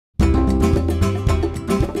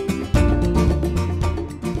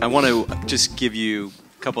I want to just give you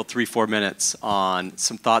a couple, 3-4 minutes on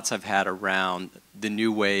some thoughts I've had around the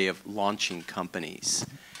new way of launching companies.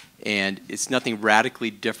 And it's nothing radically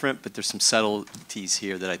different, but there's some subtleties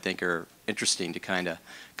here that I think are interesting to kind of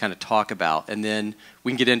talk about. And then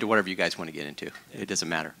we can get into whatever you guys want to get into. It doesn't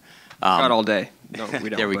matter. Not all day. No, we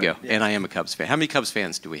don't. There we go. Yeah. And I am a Cubs fan. How many Cubs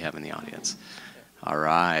fans do we have in the audience? All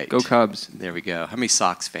right. Go Cubs. There we go. How many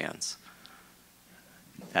Sox fans?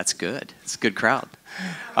 That's good. It's a good crowd.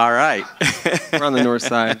 All right. We're on the north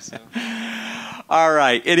side. So. All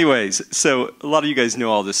right. Anyways, so a lot of you guys know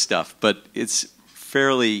all this stuff, but it's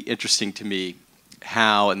fairly interesting to me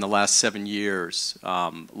how in the last 7 years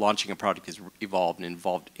launching a product has evolved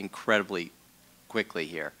incredibly quickly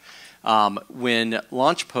here. When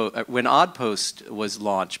OddPost was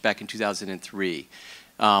launched back in 2003,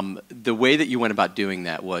 the way that you went about doing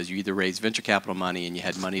that was you either raised venture capital money and you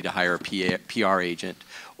had money to hire a PR agent,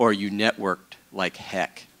 or you networked like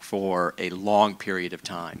heck for a long period of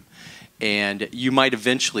time. And you might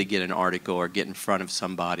eventually get an article or get in front of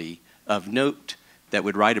somebody of note that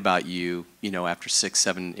would write about you, after 6,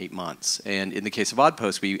 7, 8 months. And in the case of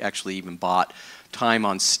OddPost, we actually even bought time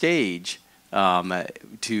on stage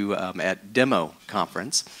at demo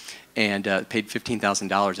conference, and paid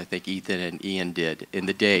 $15,000, I think Ethan and Ian did in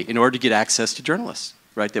the day, in order to get access to journalists,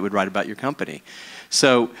 right, that would write about your company.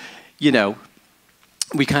 So,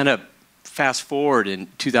 we kind of fast forward in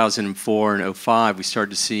 2004 and 05, we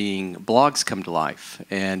started seeing blogs come to life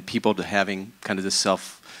and people having kind of this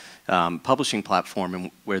self-publishing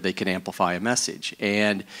platform where they can amplify a message.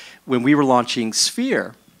 And when we were launching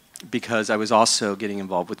Sphere, because I was also getting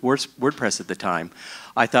involved with WordPress at the time,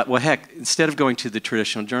 I thought, well, heck, instead of going to the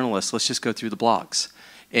traditional journalists, let's just go through the blogs.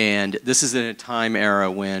 And this is in a time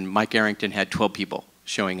era when Mike Arrington had 12 people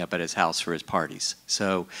showing up at his house for his parties.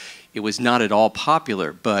 So it was not at all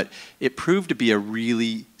popular, but it proved to be a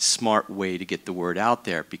really smart way to get the word out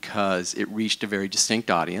there because it reached a very distinct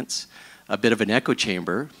audience, a bit of an echo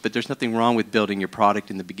chamber, but there's nothing wrong with building your product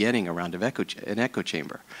in the beginning around an echo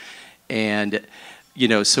chamber. And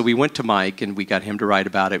so we went to Mike and we got him to write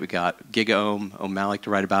about it. We got Giga O'Malley to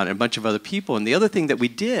write about it, and a bunch of other people. And the other thing that we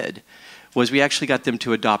did was we actually got them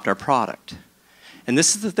to adopt our product. And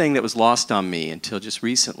this is the thing that was lost on me until just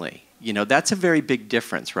recently. That's a very big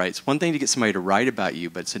difference, right? It's one thing to get somebody to write about you,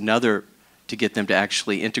 but it's another to get them to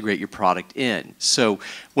actually integrate your product in. So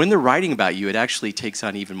when they're writing about you, it actually takes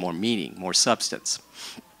on even more meaning, more substance.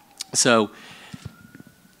 So,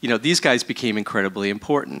 these guys became incredibly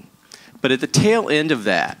important. But at the tail end of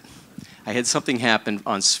that, I had something happen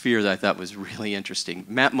on Sphere that I thought was really interesting.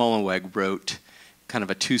 Matt Mullenweg wrote kind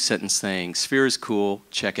of a 2-sentence thing, Sphere is cool,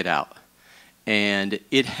 check it out. And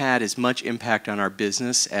it had as much impact on our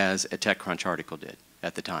business as a TechCrunch article did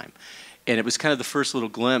at the time. And it was kind of the first little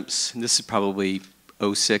glimpse, and this is probably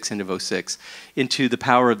 06, end of 06, into the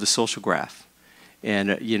power of the social graph.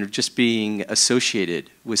 And just being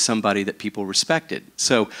associated with somebody that people respected.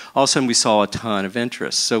 So all of a sudden we saw a ton of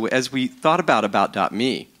interest. So as we thought about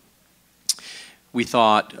About.me, we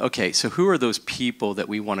thought, okay, so who are those people that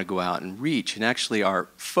we want to go out and reach? And actually our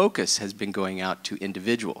focus has been going out to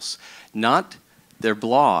individuals, not their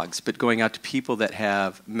blogs, but going out to people that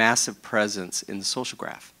have massive presence in the social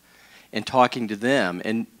graph and talking to them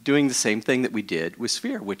and doing the same thing that we did with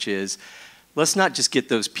Sphere, which is, let's not just get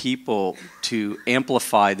those people to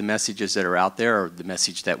amplify the messages that are out there or the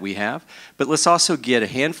message that we have, but let's also get a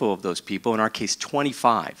handful of those people, in our case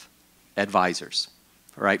 25 advisors,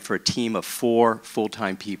 right, for a team of 4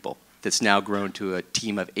 full-time people that's now grown to a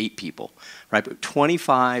team of 8 people, right, but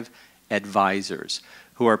 25 advisors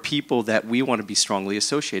who are people that we want to be strongly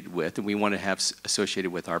associated with and we want to have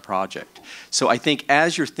associated with our project. So I think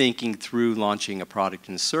as you're thinking through launching a product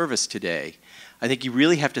and service today, I think you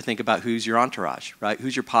really have to think about who's your entourage, right?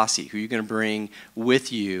 Who's your posse? Who you're going to bring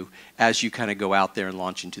with you as you kind of go out there and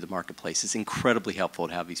launch into the marketplace. It's incredibly helpful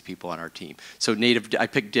to have these people on our team. So I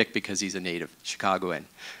picked Dick because he's a native Chicagoan,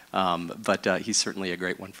 but he's certainly a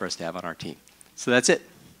great one for us to have on our team. So that's it.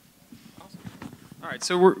 Awesome. All right,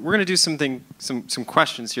 so we're going to do some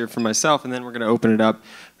questions here for myself, and then we're going to open it up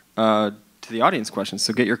to the audience questions.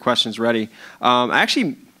 So get your questions ready.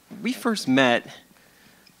 Actually, we first met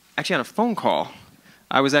on a phone call.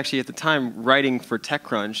 I was actually at the time writing for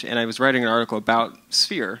TechCrunch, and I was writing an article about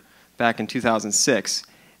Sphere back in 2006.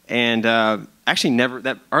 And actually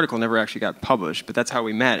that article never actually got published, but that's how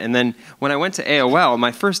we met. And then when I went to AOL,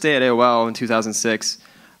 my first day at AOL in 2006,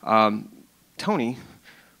 Tony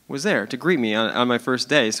was there to greet me on my first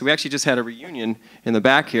day. So we actually just had a reunion in the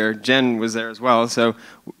back here. Jen was there as well. So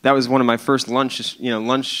that was one of my first lunches,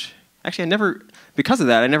 lunch. Actually, I never because of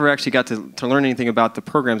that, I never actually got to learn anything about the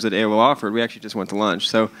programs that AOL offered. We actually just went to lunch.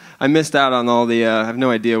 So I missed out on all the, I have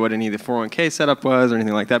no idea what any of the 401k setup was or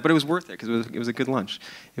anything like that, but it was worth it because it was a good lunch.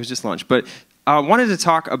 It was just lunch. But I wanted to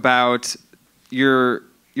talk about you're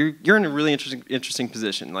in a really interesting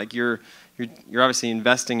position. Like you're obviously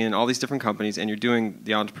investing in all these different companies and you're doing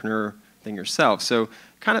the entrepreneur thing yourself. So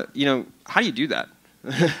kind of, you know, how do you do that?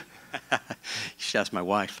 You should ask my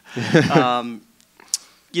wife.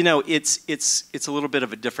 You know, it's a little bit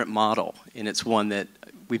of a different model, and it's one that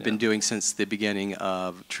we've been doing since the beginning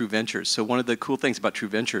of True Ventures. So one of the cool things about True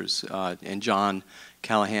Ventures, and John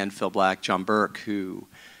Callahan, Phil Black, John Burke, who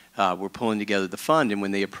were pulling together the fund, and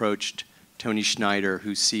when they approached Tony Schneider,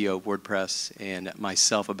 who's CEO of WordPress, and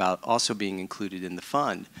myself about also being included in the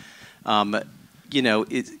fund, you know,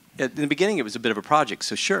 in the beginning it was a bit of a project,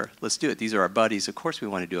 so sure, let's do it. These are our buddies. Of course we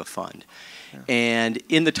want to do a fund. Yeah. And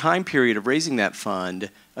in the time period of raising that fund,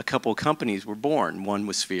 a couple of companies were born. One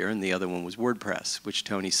was Sphere and the other one was WordPress, which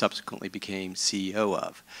Tony subsequently became CEO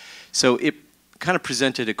of. So it kind of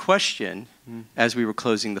presented a question as we were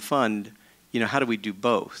closing the fund, you know, how do we do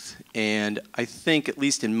both? And I think, at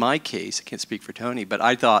least in my case, I can't speak for Tony, but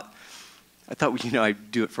I thought, you know,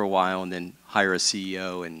 I'd do it for a while and then hire a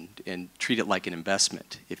CEO and treat it like an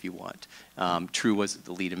investment, if you want. True was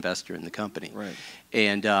the lead investor in the company. Right.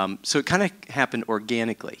 And so it kind of happened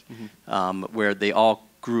organically, where they all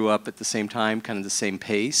grew up at the same time, kind of the same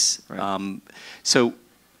pace. Right. So I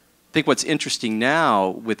think what's interesting now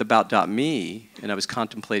with About.me, and I was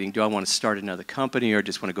contemplating, do I want to start another company or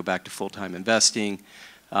just want to go back to full-time investing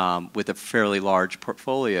with a fairly large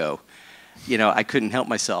portfolio? You know, I couldn't help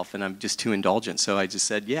myself, and I'm just too indulgent. So I just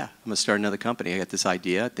said, yeah, I'm going to start another company. I got this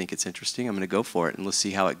idea. I think it's interesting. I'm going to go for it, and let's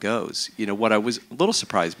see how it goes. You know, what I was a little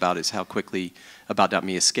surprised about is how quickly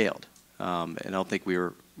About.me has scaled. And I don't think we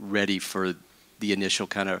were ready for the initial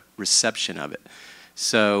kind of reception of it.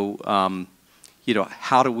 So, you know,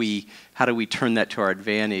 how do we turn that to our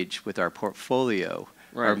advantage with our portfolio,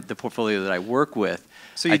 or the portfolio that I work with?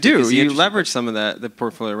 So you leverage some of the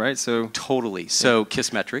portfolio, right? So totally. So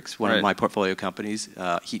Kissmetrics, one of my portfolio companies,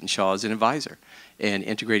 Heaton Shaw is an advisor, and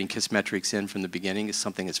integrating Kissmetrics in from the beginning is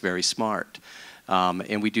something that's very smart.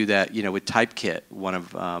 And we do that, you know, with Typekit, one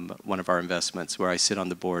of our investments, where I sit on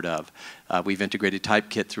the board of. We've integrated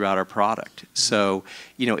Typekit throughout our product. So,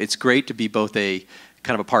 you know, it's great to be both a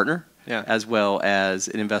kind of a partner, as well as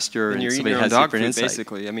an investor, and somebody has different insight.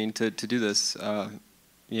 Basically, I mean, to do this.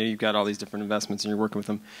 You know, you've got all these different investments and you're working with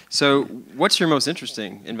them. So what's your most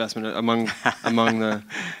interesting investment among the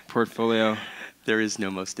portfolio? There is no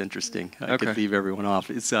most interesting. I could leave everyone off.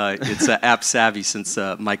 It's App Savvy, since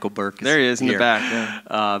Michael Burke is there he is here. In the back.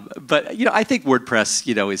 Yeah. But you know, I think WordPress,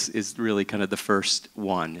 you know, is really kind of the first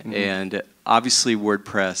one, and obviously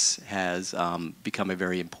WordPress has become a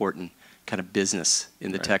very important kind of business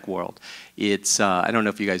in the tech world. It's I don't know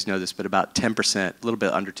if you guys know this, but about 10%, a little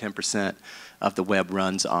bit under 10% of the web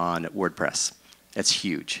runs on WordPress. That's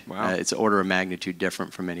huge. Wow. It's an order of magnitude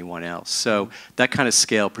different from anyone else. So that kind of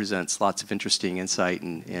scale presents lots of interesting insight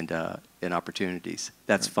and opportunities.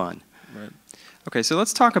 That's fun. Right. Okay, so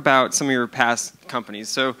let's talk about some of your past companies.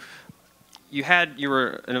 So you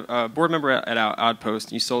were a board member at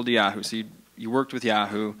Outpost. You sold to Yahoo. So you worked with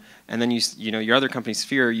Yahoo, and then you know, your other company,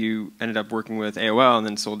 Sphere, you ended up working with AOL and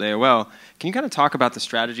then sold to AOL. Can you kind of talk about the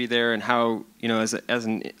strategy there and how, you know, as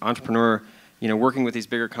an entrepreneur, you know, working with these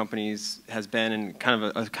bigger companies has been, and kind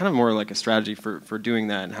of more like a strategy for doing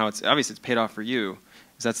that, and how it's obviously it's paid off for you.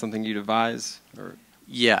 Is that something you'd advise? Or?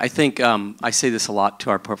 Yeah, I think I say this a lot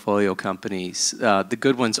to our portfolio companies. The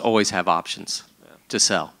good ones always have options to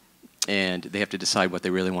sell, and they have to decide what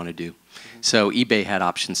they really want to do. So eBay had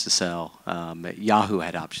options to sell. Yahoo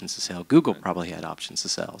had options to sell. Google probably had options to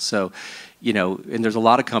sell. So, you know, and there's a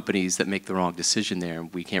lot of companies that make the wrong decision there,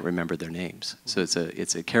 and we can't remember their names. So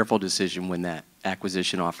it's a careful decision when that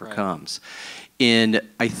acquisition offer comes. In,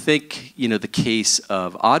 I think, you know, the case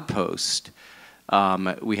of Oddpost,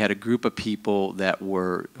 we had a group of people that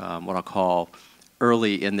were what I'll call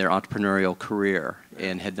early in their entrepreneurial career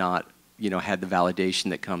and had not, you know, had the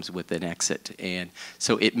validation that comes with an exit. And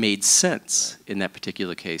so it made sense in that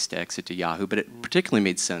particular case to exit to Yahoo, but it particularly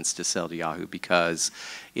made sense to sell to Yahoo because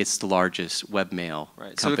it's the largest webmail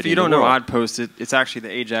company. So if you don't know Oddpost, it's actually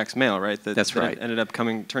the Ajax Mail, right? That's right. Ended up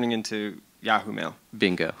turning into Yahoo Mail.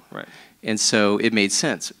 Bingo. Right. And so it made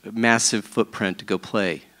sense. Massive footprint to go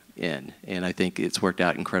play in, and I think it's worked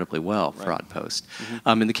out incredibly well for Oddpost.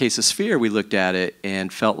 In the case of Sphere, we looked at it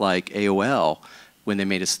and felt like AOL when they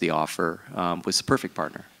made us the offer, was the perfect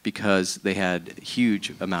partner because they had a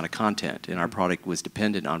huge amount of content, and our product was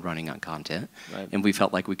dependent on running on content. Right. And we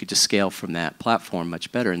felt like we could just scale from that platform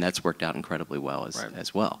much better, and that's worked out incredibly well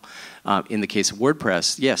as well. In the case of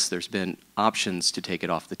WordPress, yes, there's been options to take it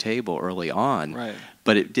off the table early on, Right.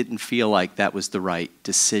 but it didn't feel like that was the right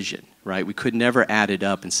decision, right? We could never add it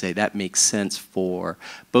up and say that makes sense for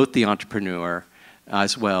both the entrepreneur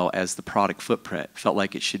as well as the product footprint. Felt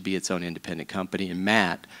like it should be its own independent company, and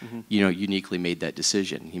Matt, uniquely made that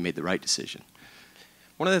decision. He made the right decision.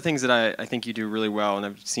 One of the things that I think you do really well, and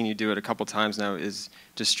I've seen you do it a couple times now, is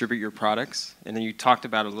distribute your products. And then you talked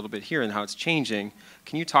about it a little bit here and how it's changing.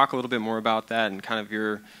 Can you talk a little bit more about that and kind of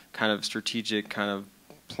your kind of strategic kind of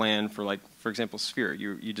plan for, like, for example, Sphere?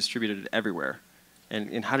 You distributed it everywhere.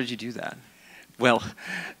 And how did you do that? Well,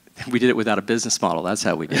 we did it without a business model. That's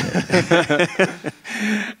how we did it.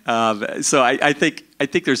 So I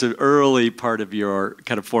think there's an early part of your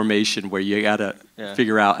kind of formation where you got to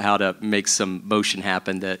figure out how to make some motion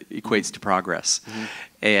happen that equates to progress.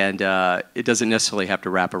 And it doesn't necessarily have to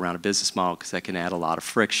wrap around a business model because that can add a lot of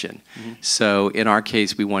friction. So in our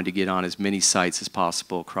case, we wanted to get on as many sites as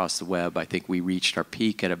possible across the web. I think we reached our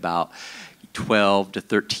peak at about 12 to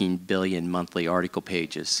 13 billion monthly article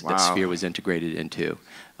pages that Sphere was integrated into.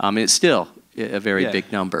 And it's still a very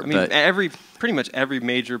big number. I mean, but pretty much every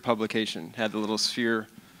major publication had the little Sphere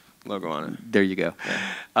logo on it. There you go.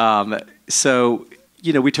 So,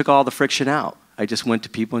 we took all the friction out. I just went to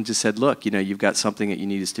people and just said, look, you've got something that you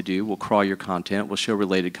need us to do. We'll crawl your content. We'll show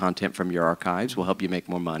related content from your archives. We'll help you make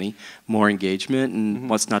more money, more engagement, and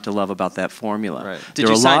what's not to love about that formula? Right. Did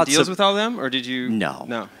you sign deals with all of them, or did you? No.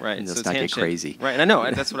 No, right. Let's so not get crazy. Right, I know.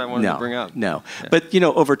 That's what I wanted to bring up. No. But,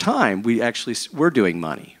 over time, we're doing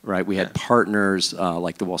money, right? We had partners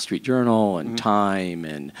like the Wall Street Journal and Time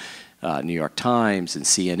and New York Times and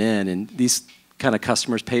CNN, and these kind of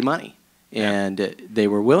customers pay money. And they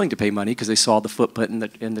were willing to pay money because they saw the footprint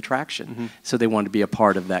and the traction. So they wanted to be a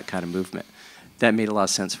part of that kind of movement. That made a lot of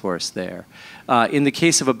sense for us there. In the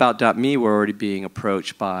case of About.me, we're already being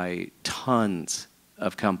approached by tons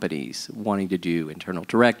of companies wanting to do internal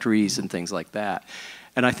directories and things like that.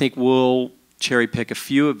 And I think we'll cherry pick a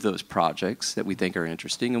few of those projects that we think are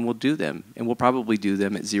interesting, and we'll do them. And we'll probably do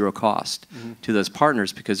them at zero cost to those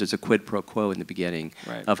partners because there's a quid pro quo in the beginning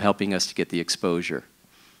of helping us to get the exposure.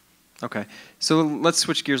 Okay, so let's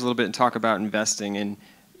switch gears a little bit and talk about investing. And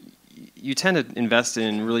you tend to invest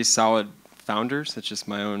in really solid founders. That's just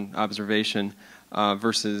my own observation.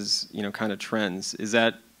 Versus kind of trends. Is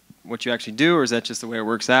that what you actually do, or is that just the way it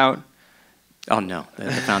works out? Oh no,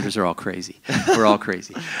 the founders are all crazy. We're all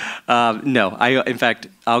crazy. No, in fact,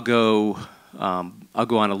 I'll go on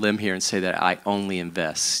a limb here and say that I only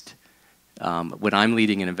invest. When I'm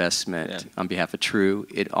leading an investment on behalf of True,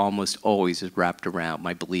 it almost always is wrapped around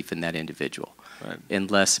my belief in that individual, and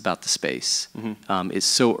less about the space. It's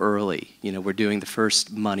so early. We're doing the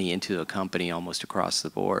first money into a company almost across the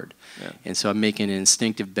board, and so I'm making an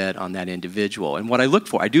instinctive bet on that individual. And what I look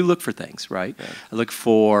for, I do look for things, right? I look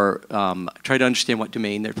for, try to understand what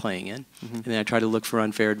domain they're playing in, and then I try to look for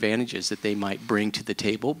unfair advantages that they might bring to the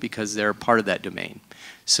table because they're part of that domain.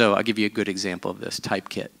 So I'll give you a good example of this,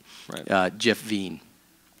 Typekit. Jeff Veen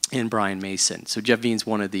and Brian Mason. So Jeff Veen's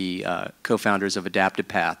one of the co-founders of Adaptive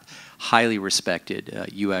Path, highly respected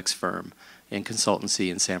UX firm and consultancy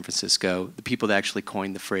in San Francisco. The people that actually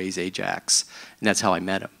coined the phrase Ajax, and that's how I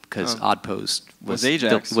met him because Oddpost was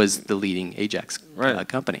the leading Ajax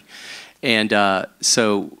company. And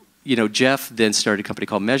so Jeff then started a company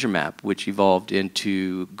called MeasureMap, which evolved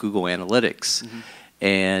into Google Analytics.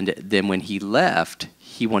 And then when he left,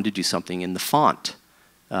 he wanted to do something in the font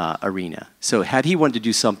arena. So had he wanted to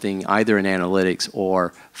do something either in analytics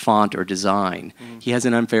or font or design, he has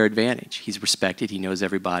an unfair advantage. He's respected, he knows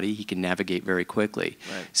everybody, he can navigate very quickly.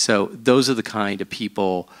 So those are the kind of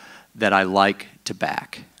people that I like to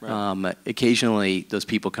back. Occasionally those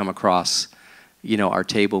people come across our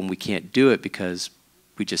table and we can't do it because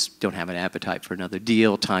we just don't have an appetite for another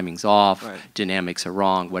deal, timing's off, dynamics are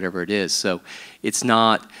wrong, whatever it is. So it's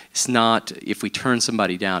not, if we turn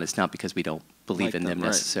somebody down, it's not because we don't believe in them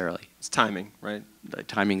necessarily. It's timing, right?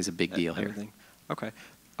 Timing is a big deal here. Okay.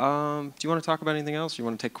 Do you want to talk about anything else? You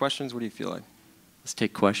want to take questions? What do you feel like? Let's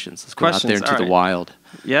take questions. Let's go out there into the wild.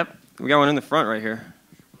 Yep. We got one in the front right here.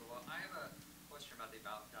 Well, I have a question about the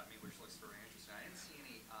About.me, which looks very interesting. I didn't see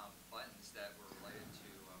any buttons that were related to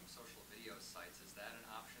social video sites. Is that an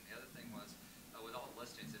option? The other thing was, with all the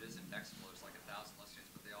listings, it is indexable. There's like 1,000 listings,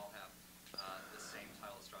 but they all have the same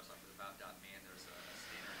title starts off with About.me, and there's a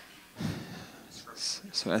standard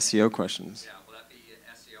description. So SEO questions. Yeah, will that be an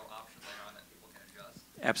SEO option later on that people can adjust?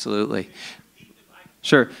 Absolutely. I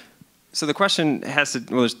Sure. So the question has to,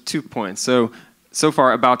 well, there's 2 points. So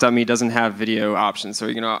far, About.me doesn't have video options. So are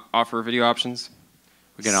you going to offer video options?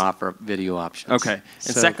 We're going to offer video options. Okay. And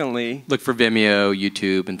so secondly, look for Vimeo,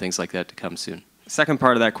 YouTube, and things like that to come soon. Second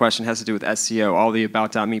part of that question has to do with SEO. All the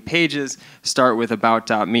About.me pages start with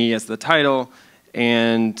About.me as the title,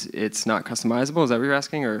 and it's not customizable. Is that what you're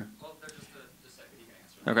asking, or? Well, they're just the second you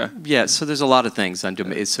can answer. Okay. Yeah, so there's a lot of things on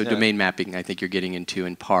domain. So Yeah. domain mapping, I think you're getting into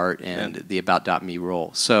in part, and the About.me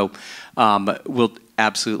role. So we'll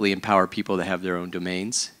absolutely empower people to have their own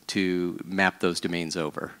domains to map those domains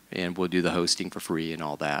over, and we'll do the hosting for free and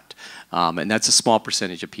all that. And that's a small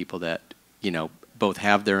percentage of people that, you know, both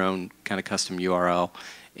have their own kind of custom URL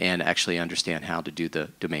and actually understand how to do the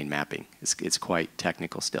domain mapping. It's quite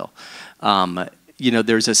technical still. You know,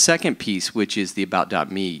 there's a second piece, which is the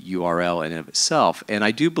About.me URL in and of itself. And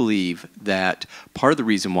I do believe that part of the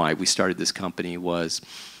reason why we started this company was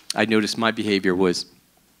I noticed my behavior was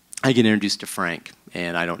I get introduced to Frank,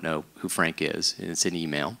 and I don't know who Frank is, and it's an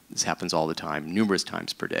email. This happens all the time, numerous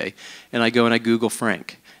times per day. And I go and I Google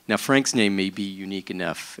Frank. Now, Frank's name may be unique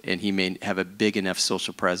enough, and he may have a big enough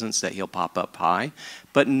social presence that he'll pop up high,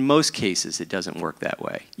 but in most cases, it doesn't work that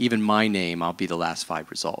way. Even my name, I'll be the last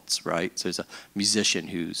 5 results, right? So there's a musician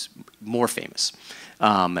who's more famous.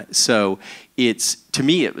 So it's, to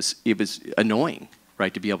me, it was annoying,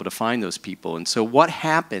 right, to be able to find those people. And so what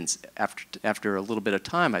happens after a little bit of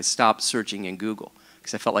time, I stopped searching in Google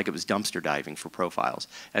because I felt like it was dumpster diving for profiles.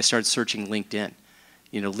 I started searching LinkedIn,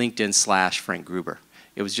 you know, LinkedIn / Frank Gruber.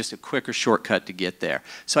 It was just a quicker shortcut to get there.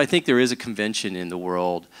 So I think there is a convention in the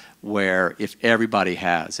world where if everybody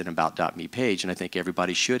has an About.me page, and I think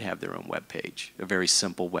everybody should have their own web page, a very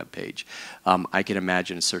simple web page, I can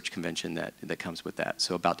imagine a search convention that comes with that.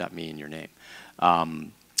 So About.me in your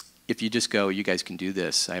name. If you just go, you guys can do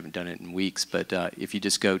this. I haven't done it in weeks, but if you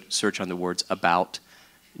just go search on the words about,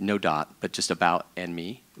 no dot, but just about and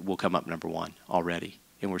me, we'll come up #1 already,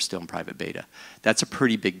 and we're still in private beta. That's a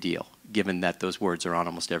pretty big deal, given that those words are on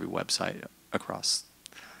almost every website across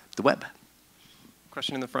the web.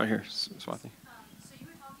 Question in the front here, Swati. So you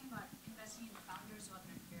were talking about investing in the founders who have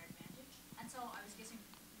an unfair advantage, and so I was guessing,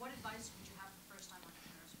 what advice would you have for first-time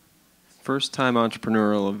entrepreneurs? First-time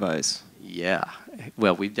entrepreneurial advice. Yeah,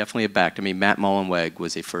 well, we definitely have backed. I mean, Matt Mullenweg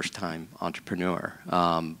was a first-time entrepreneur,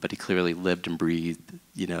 but he clearly lived and breathed,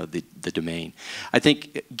 you know, the domain. I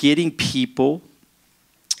think getting people,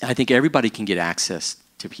 I think everybody can get access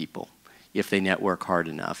to people if they network hard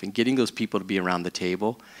enough, and getting those people to be around the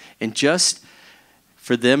table, and just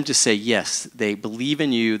for them to say, yes, they believe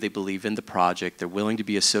in you, they believe in the project, they're willing to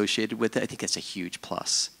be associated with it, I think that's a huge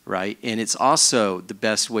plus, right? And it's also the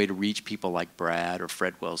best way to reach people like Brad or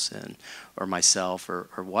Fred Wilson or myself or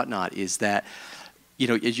whatnot is that, you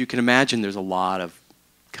know, as you can imagine, there's a lot of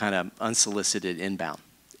kind of unsolicited inbound,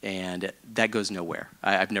 and that goes nowhere.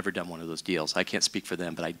 I've never done one of those deals. I can't speak for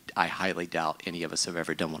them, but I highly doubt any of us have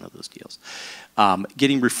ever done one of those deals.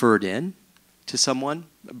 Getting referred in to someone,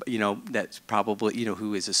 you know, that's probably, you know,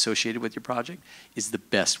 who is associated with your project is the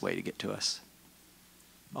best way to get to us.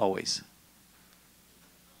 Always.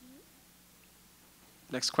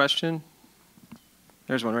 Next question.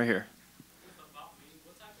 There's one right here. What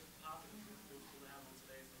type of topics do you have on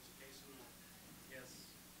today's educational,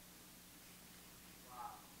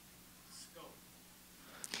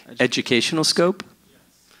 scope? Educational scope? Yes.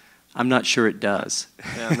 I'm not sure it does.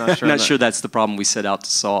 Yeah, I'm not sure. I'm not sure that's the problem we set out to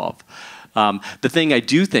solve. The thing I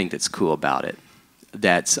do think that's cool about it,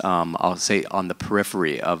 that's, I'll say on the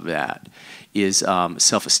periphery of that, is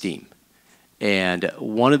self-esteem. And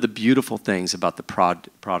one of the beautiful things about the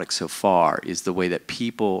product so far is the way that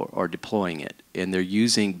people are deploying it, and they're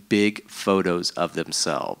using big photos of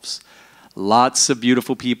themselves. Lots of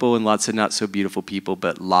beautiful people and lots of not so beautiful people,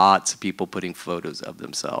 but lots of people putting photos of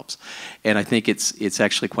themselves. And I think it's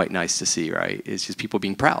actually quite nice to see, right? It's just people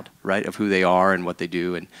being proud, right, of who they are and what they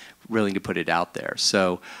do and willing to put it out there.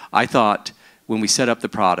 So I thought when we set up the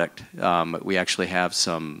product, we actually have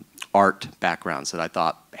some art backgrounds that I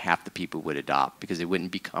thought half the people would adopt because they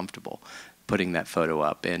wouldn't be comfortable putting that photo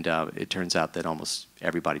up. And it turns out that almost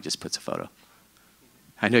everybody just puts a photo.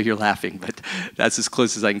 I know you're laughing, but that's as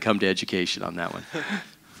close as I can come to education on that one.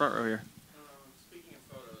 Front row here. Speaking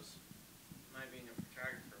of photos, my being a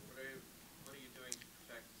photographer, what are you doing to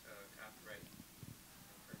protect copyright?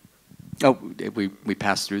 Oh, we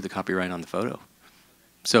pass through the copyright on the photo.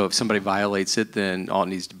 So if somebody violates it, then all it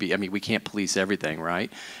needs to be, I mean, we can't police everything,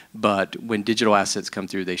 right? But when digital assets come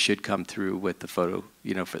through, they should come through with the photo,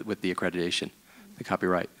 you know, with the accreditation, the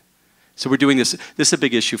copyright. So we're doing this. This is a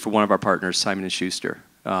big issue for one of our partners, Simon & Schuster.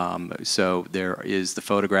 So there is the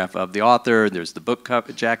photograph of the author, there's the book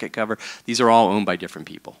jacket cover. These are all owned by different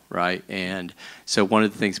people, right? And so one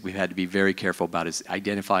of the things we've had to be very careful about is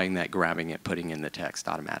identifying that, grabbing it, putting in the text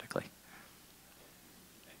automatically.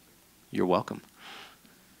 You're welcome.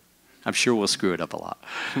 I'm sure we'll screw it up a lot.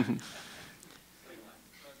 Tony, what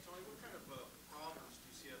kind of problems do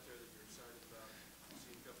you see out there that you're excited about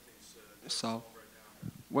seeing companies solve right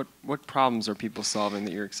now? What problems are people solving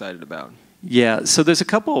that you're excited about? Yeah, so there's a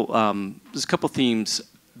couple themes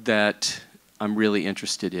that I'm really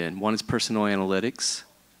interested in. One is personal analytics.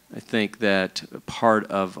 I think that part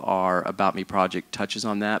of our About Me project touches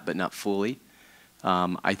on that, but not fully.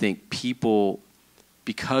 I think people,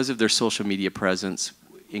 because of their social media presence,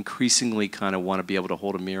 increasingly kind of want to be able to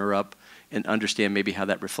hold a mirror up and understand maybe how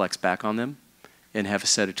that reflects back on them and have a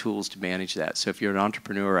set of tools to manage that. So if you're an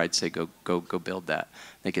entrepreneur, I'd say go build that.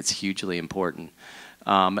 I think it's hugely important.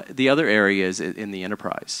 The other area is in the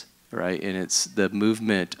enterprise, right? And it's the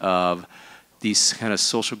movement of these kind of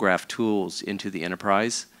social graph tools into the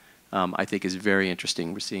enterprise. I think is very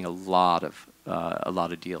interesting. We're seeing a lot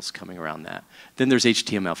of deals coming around that. Then there's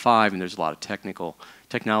HTML5, and there's a lot of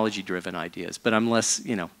technology-driven ideas. But I'm less,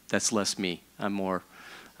 that's less me. I'm more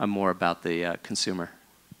about the consumer.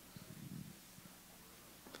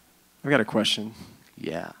 I've got a question.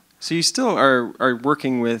 Yeah. So you still are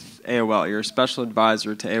working with AOL. You're a special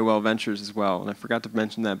advisor to AOL Ventures as well, and I forgot to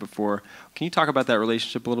mention that before. Can you talk about that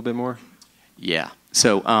relationship a little bit more? Yeah.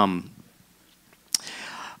 So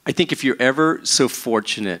I think if you're ever so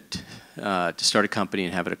fortunate to start a company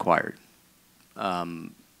and have it acquired,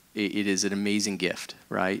 it is an amazing gift,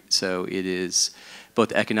 right? So it is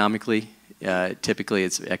both economically, typically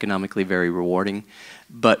it's economically very rewarding,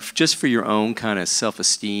 but just for your own kind of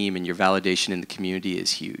self-esteem and your validation in the community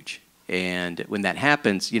is huge. And when that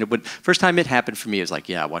happens, when first time it happened for me, it was like,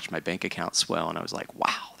 yeah, I watched my bank account swell, and I was like,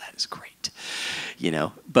 wow, that is great,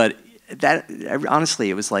 But that honestly,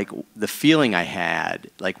 it was like the feeling I had,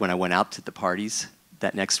 like when I went out to the parties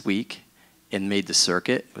that next week and made the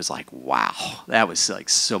circuit. It was like, wow, that was like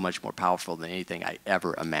so much more powerful than anything I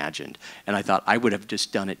ever imagined. And I thought I would have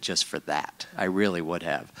just done it just for that. I really would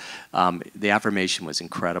have. The affirmation was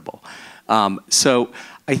incredible. So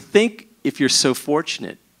I think if you're so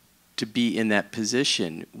fortunate to be in that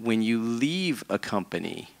position, when you leave a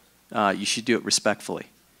company, you should do it respectfully.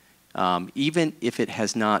 Even if it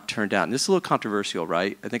has not turned out. And this is a little controversial,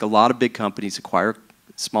 right? I think a lot of big companies acquire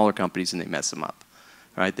smaller companies and they mess them up,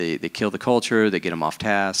 right? They kill the culture, they get them off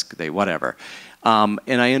task, they whatever. And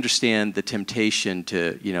I understand the temptation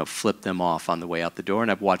to flip them off on the way out the door, and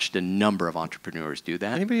I've watched a number of entrepreneurs do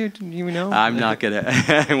that. Anybody you know? I'm not gonna.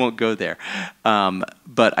 I won't go there.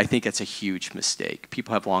 But I think it's a huge mistake.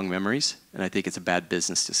 People have long memories, and I think it's a bad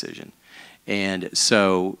business decision. And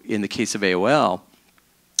so, in the case of AOL,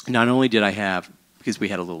 not only did I have, because we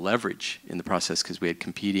had a little leverage in the process, because we had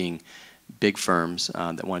competing big firms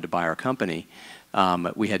that wanted to buy our company.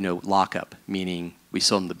 We had no lockup, meaning we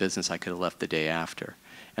sold them the business, I could have left the day after.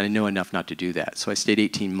 And I know enough not to do that. So I stayed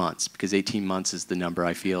 18 months, because 18 months is the number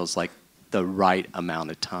I feel is like the right amount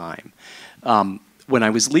of time. When I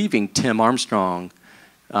was leaving, Tim Armstrong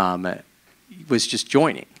was just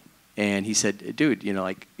joining. And he said, dude,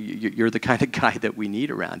 you're the kind of guy that we need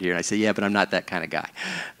around here. And I said, yeah, but I'm not that kind of guy.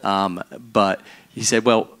 But he said,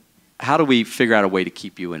 well, how do we figure out a way to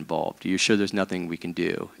keep you involved? Are you sure there's nothing we can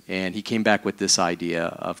do? And he came back with this idea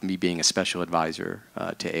of me being a special advisor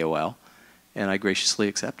to AOL, and I graciously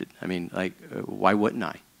accepted. I mean, why wouldn't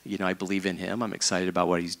I? I believe in him. I'm excited about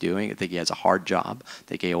what he's doing. I think he has a hard job. I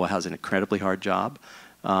think AOL has an incredibly hard job.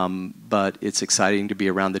 But it's exciting to be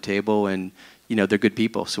around the table, and they're good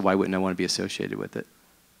people, so why wouldn't I want to be associated with it?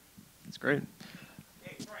 That's great.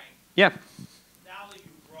 Hey, Frank. Yeah. Now that you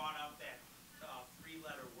brought up that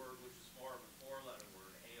three-letter word, which is more of a four-letter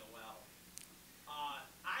word, AOL,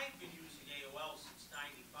 I've been using AOL since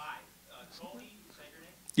 '95. Tony, is that your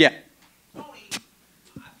name? Yeah. Tony,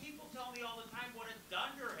 people tell me all the time what a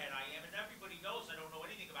dunderhead I am, and everybody knows I don't know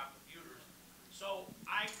anything about computers. So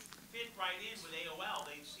I fit right in with AOL.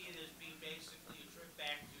 They see it as being basically a trip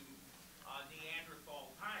back to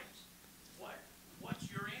Neanderthal times. What's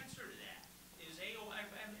your answer to that? Is AOL,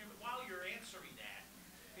 and while you're answering that,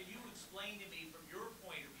 can you explain to me from your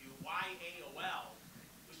point of view why AOL,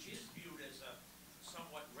 which is viewed as a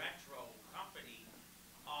somewhat retro company,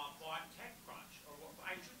 bought TechCrunch? Or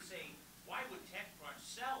I should say, why would TechCrunch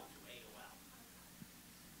sell to AOL?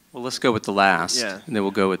 Well, let's go with the last, Yeah. and then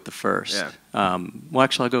we'll go with the first. Yeah. Well,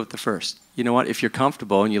 actually, I'll go with the first. You know what? If you're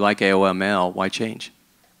comfortable and you like AOL Mail, why change?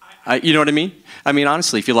 You know what I mean? I mean,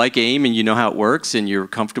 honestly, if you like AIM and you know how it works and you're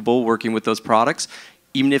comfortable working with those products,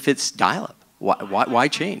 even if it's dial-up, Why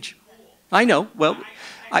change? I know. Well,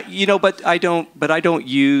 but I don't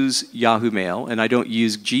use Yahoo Mail and I don't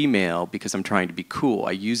use Gmail because I'm trying to be cool.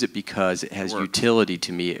 I use it because it has utility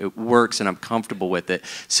to me. It works and I'm comfortable with it.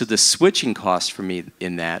 So the switching costs for me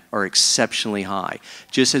in that are exceptionally high,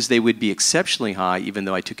 just as they would be exceptionally high even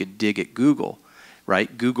though I took a dig at Google,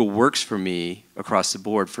 right? Google works for me across the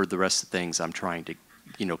board for the rest of the things I'm trying to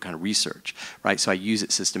kind of research, right? So I use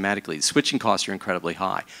it systematically. The switching costs are incredibly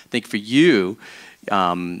high. I think for you,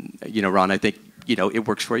 Ron, I think it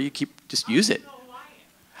works for you. Just use it.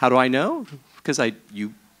 How do I know? Because I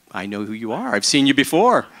know who you are. I've seen you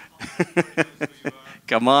before.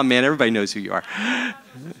 Come on, man. Everybody knows who you are.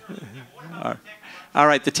 All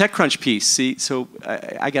right, the TechCrunch piece. See, so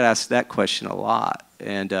I got asked that question a lot,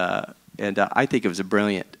 and I think it was a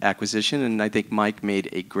brilliant acquisition, and I think Mike made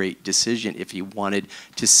a great decision if he wanted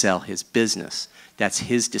to sell his business. That's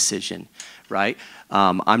his decision, right?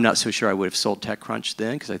 I'm not so sure I would have sold TechCrunch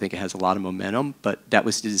then because I think it has a lot of momentum, but that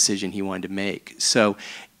was the decision he wanted to make. So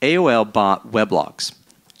AOL bought Weblogs,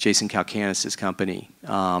 Jason Calacanis' company,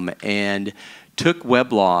 and took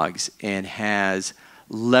Weblogs and has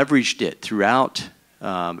leveraged it throughout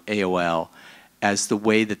AOL as the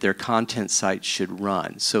way that their content sites should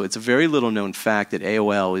run. So it's a very little known fact that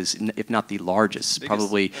AOL is, if not the largest,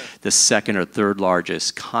 probably the second or third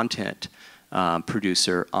largest content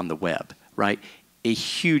producer on the web, right? A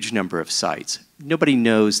huge number of sites. Nobody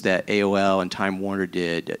knows that AOL and Time Warner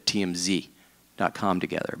did TMZ.com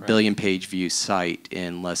together, right. Billion page view site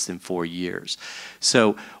in less than 4 years.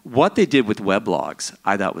 So what they did with Weblogs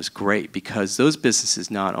I thought was great because those businesses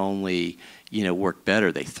not only worked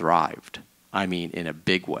better, they thrived. I mean, in a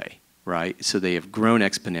big way, right? So they have grown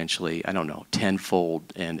exponentially, I don't know,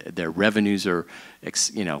 tenfold, and their revenues are,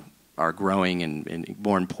 are growing and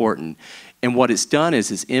more important. And what it's done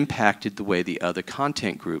is it's impacted the way the other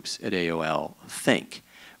content groups at AOL think,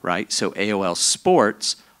 right? So AOL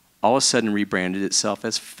Sports all of a sudden rebranded itself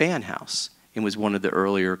as Fan House and was one of the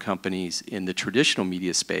earlier companies in the traditional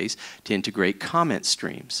media space to integrate comment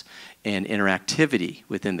streams and interactivity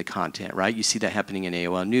within the content, right? You see that happening in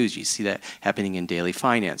AOL News. You see that happening in Daily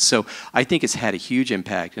Finance. So I think it's had a huge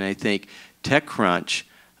impact, and I think TechCrunch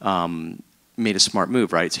made a smart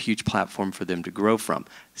move, right? It's a huge platform for them to grow from.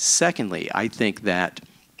 Secondly, I think that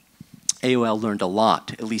AOL learned a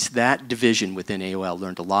lot, at least that division within AOL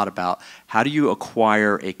learned a lot about how do you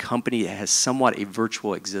acquire a company that has somewhat a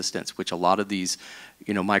virtual existence, which a lot of these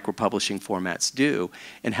micro-publishing formats do,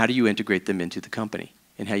 and how do you integrate them into the company,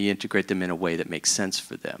 and how you integrate them in a way that makes sense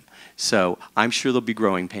for them. So I'm sure there'll be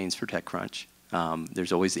growing pains for TechCrunch.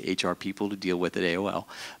 There's always the HR people to deal with at AOL.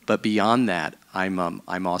 But beyond that,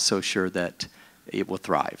 I'm also sure that it will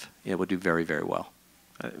thrive. It will do very, very well.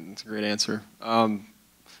 That's a great answer.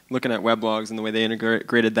 Looking at Weblogs and the way they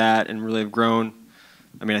integrated that and really have grown,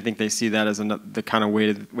 I mean, I think they see that as the kind of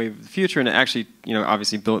wave of the future. And it actually,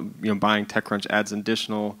 obviously, buying TechCrunch adds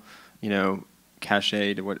additional,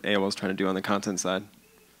 cachet to what AOL is trying to do on the content side.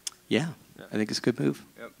 Yeah, I think it's a good move.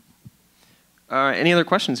 Yep. Any other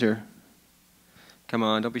questions here? Come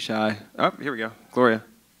on, don't be shy. Oh, here we go. Gloria.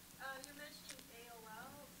 You mentioned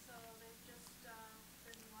AOL, so they've just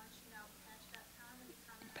been launching out Patch.com. Any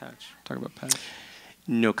comment on Patch. that? Talk about Patch.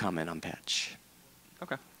 No comment on Patch.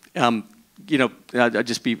 Okay. I'll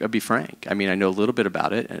be frank. I mean, I know a little bit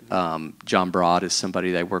about it. John Broad is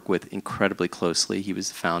somebody that I work with incredibly closely. He was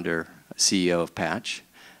the founder, CEO of Patch.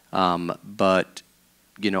 But,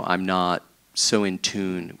 I'm not so in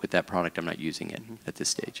tune with that product. I'm not using it at this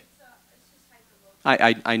stage. So it's just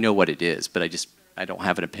hyper-local. I know what it is, but I don't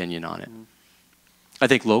have an opinion on it. I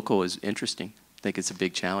think local is interesting. I think it's a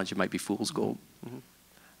big challenge. It might be fool's gold.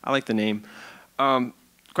 I like the name.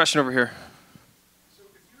 Question over here. So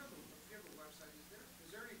if you have a website, is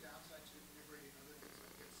there any downside to integrating other things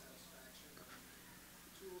like Get Satisfaction or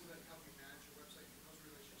tools that help you manage your website? Those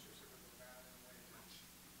relationships are really bad in a way.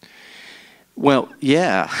 Well,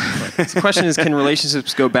 yeah. The question is, can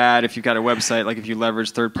relationships go bad if you've got a website, like if you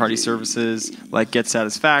leverage third-party services like Get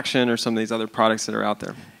Satisfaction or some of these other products that are out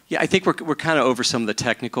there? Yeah, I think we're kind of over some of the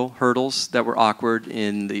technical hurdles that were awkward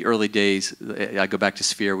in the early days. I go back to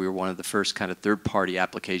Sphere. We were one of the first kind of third-party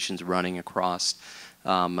applications running across,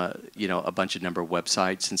 a bunch of number of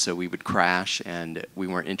websites, and so we would crash, and we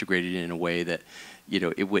weren't integrated in a way that,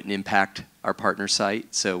 it wouldn't impact our partner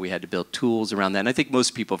site. So we had to build tools around that, and I think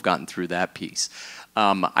most people have gotten through that piece.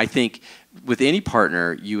 I think with any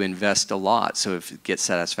partner, you invest a lot. So if it gets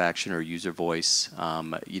satisfaction or user voice,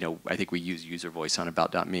 you know, I think we use user voice on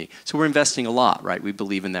About.me. So we're investing a lot, right? We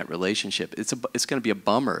believe in that relationship. It's going to be a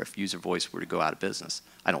bummer if user voice were to go out of business.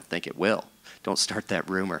 I don't think it will. Don't start that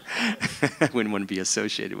rumor. I wouldn't want to be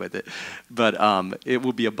associated with it. But it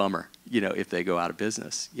will be a bummer, you know, if they go out of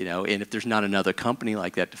business, you know. And if there's not another company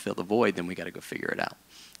like that to fill the void, then we got to go figure it out.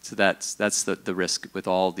 So that's the risk with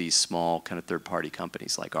all these small kind of third-party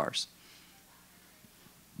companies like ours.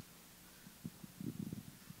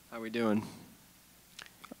 How we doing?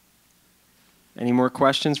 Any more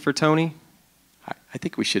questions for Tony? I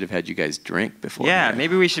think we should have had you guys drink before. Yeah,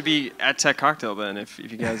 maybe we should be at Tech Cocktail then if you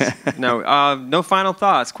guys... No, no final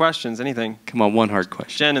thoughts, questions, anything. Come on, one hard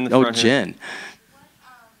question. Jen in the front here. Jen.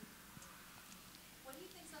 What do you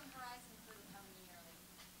think's on the horizon for the coming year? Like,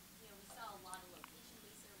 you know, we saw a lot of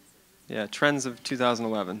location-based services. Yeah, trends of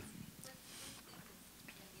 2011.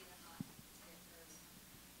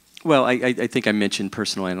 Well, I think I mentioned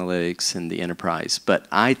personal analytics and the enterprise, but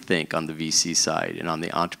I think on the VC side and on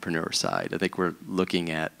the entrepreneur side, I think we're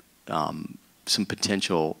looking at some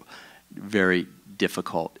potential very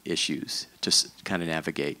difficult issues to kind of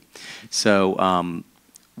navigate. So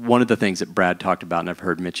one of the things that Brad talked about, and I've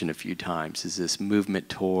heard mentioned a few times, is this movement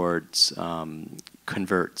towards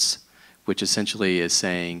converts, which essentially is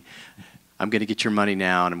saying, I'm going to get your money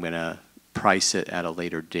now and I'm going to price it at a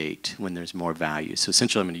later date when there's more value. So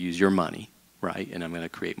essentially I'm going to use your money, right, and I'm going to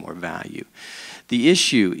create more value. The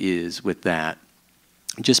issue is with that,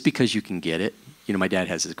 just because you can get it, you know, my dad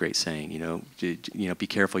has this great saying, you know, be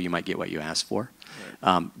careful, you might get what you ask for.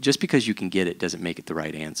 Right. Just because you can get it doesn't make it the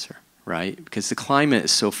right answer, right? Because the climate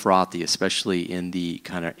is so frothy, especially in the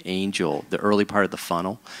kind of angel, the early part of the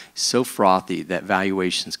funnel, so frothy that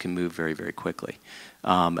valuations can move very, very quickly.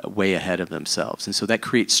 Way ahead of themselves. And so that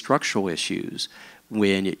creates structural issues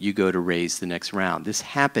when you go to raise the next round. This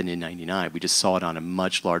happened in '99. We just saw it on a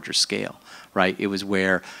much larger scale, right? It was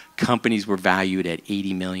where companies were valued at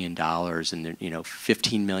 $80 million and, you know,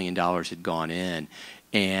 $15 million had gone in.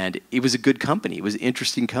 And it was a good company. It was an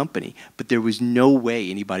interesting company. But there was no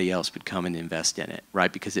way anybody else would come and invest in it,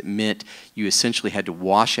 right? Because it meant you essentially had to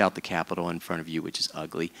wash out the capital in front of you, which is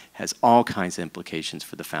ugly, has all kinds of implications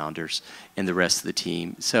for the founders and the rest of the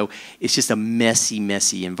team. So it's just a messy,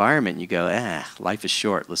 messy environment. You go, life is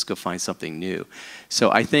short. Let's go find something new.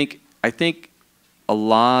 So I think a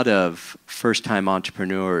lot of first-time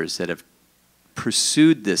entrepreneurs that have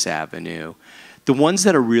pursued this avenue, the ones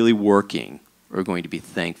that are really working, are going to be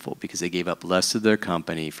thankful because they gave up less of their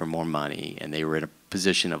company for more money and they were in a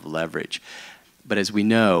position of leverage. But as we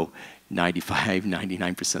know, 95,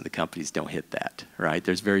 99% of the companies don't hit that, right?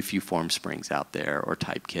 There's very few FormSprings out there or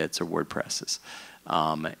Typekits or WordPresses.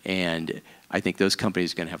 And I think those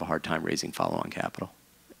companies are going to have a hard time raising follow-on capital.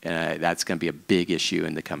 And that's going to be a big issue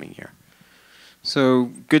in the coming year. So,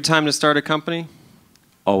 good time to start a company?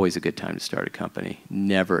 Always a good time to start a company.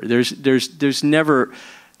 Never. There's never...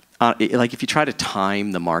 like if you try to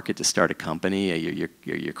time the market to start a company,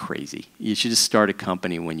 you're crazy. You should just start a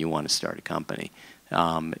company when you want to start a company.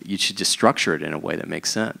 You should just structure it in a way that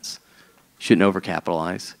makes sense. You shouldn't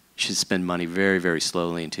overcapitalize. You should spend money very, very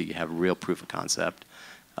slowly until you have real proof of concept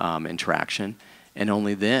and traction. And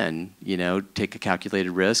only then, you know, take a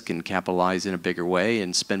calculated risk and capitalize in a bigger way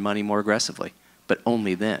and spend money more aggressively. But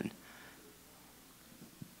only then.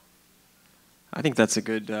 I think that's a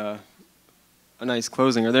good... a nice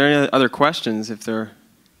closing. Are there any other questions? If there,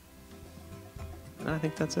 I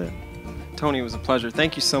think that's it. Tony, it was a pleasure.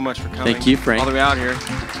 Thank you so much for coming. Thank you, Frank. All the way out here.